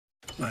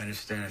I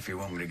understand if you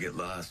want me to get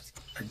lost.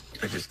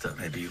 I just thought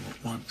maybe you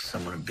want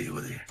someone to be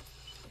with you.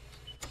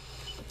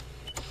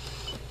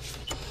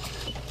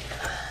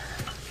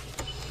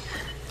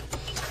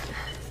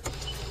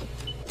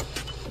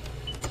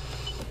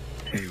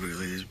 He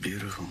really is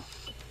beautiful.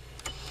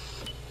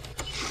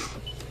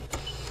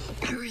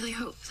 I really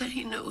hope that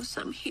he knows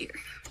I'm here.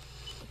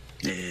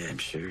 Yeah, I'm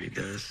sure he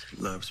does.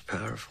 Love's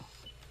powerful.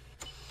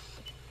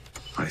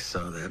 I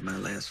saw that my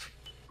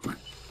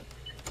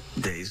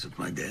days of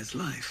my dad's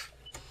life.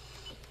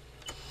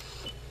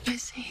 I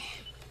see.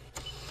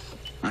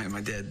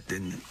 My dad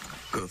didn't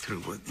go through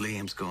what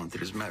Liam's going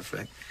through. As a matter of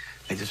fact,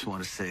 I just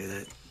want to say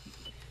that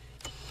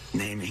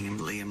naming him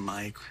Liam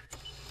Mike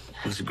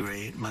was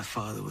great. My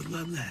father would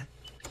love that.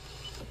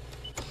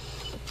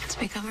 It's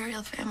become a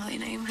real family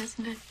name,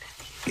 hasn't it?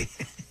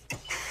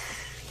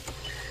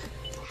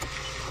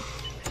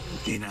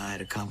 You know, I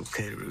had a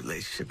complicated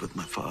relationship with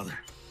my father.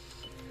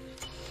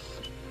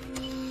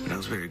 And I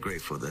was very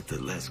grateful that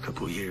the last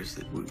couple of years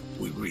that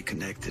we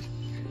reconnected.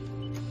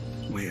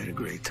 We had a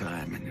great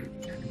time, and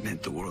it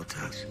meant the world to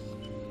us.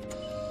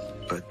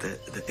 But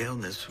the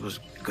illness was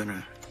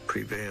gonna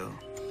prevail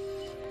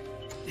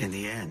in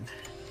the end.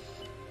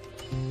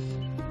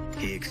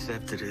 He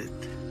accepted it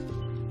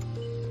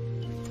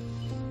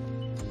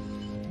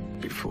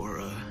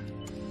before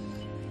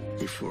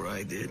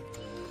I did.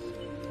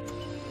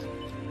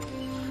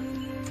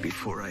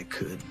 Before I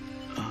could.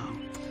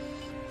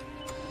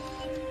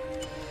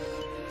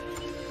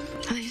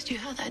 At least you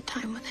had that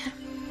time with him.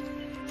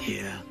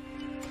 Yeah.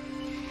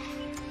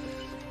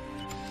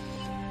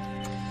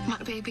 My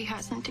baby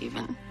hasn't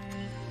even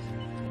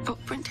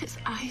opened his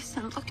eyes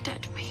and looked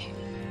at me.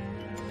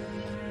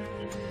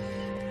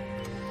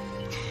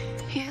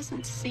 He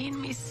hasn't seen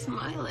me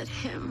smile at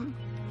him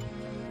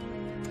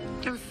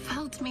or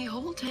felt me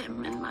hold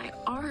him in my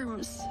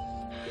arms.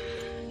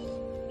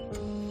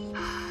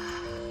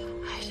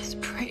 I just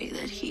pray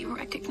that he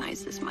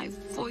recognizes my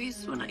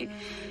voice when I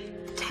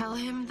tell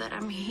him that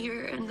I'm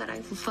here and that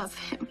I love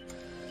him.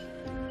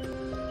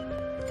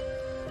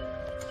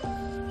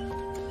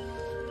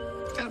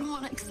 I don't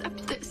want to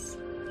accept this.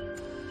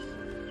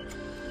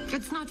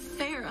 It's not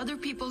fair. Other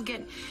people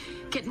get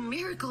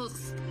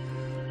miracles.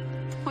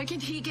 Why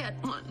can't he get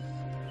one?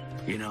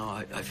 You know,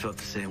 I felt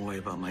the same way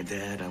about my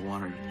dad. I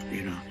wanted,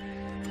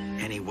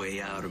 any way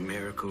out, a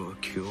miracle, a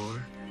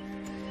cure.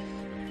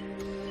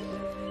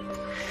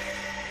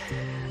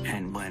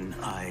 And when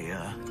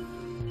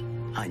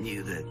I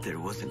knew that there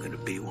wasn't going to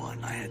be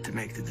one, I had to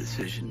make the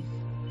decision.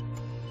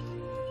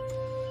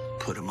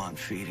 Put him on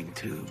feeding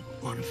tube,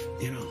 on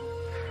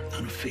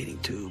a feeding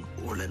tube,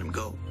 or let him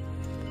go.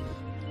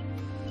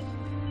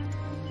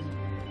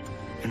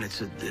 And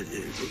it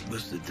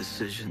was the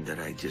decision that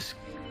I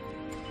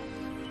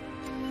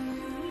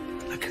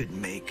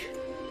couldn't make.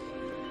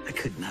 I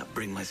could not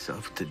bring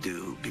myself to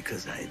do,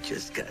 because I had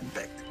just gotten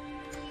back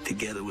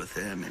together with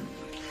him, and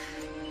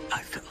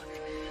I felt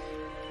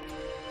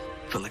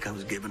like I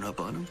was giving up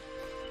on him.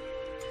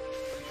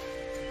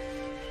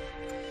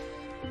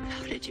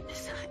 How did you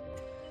decide?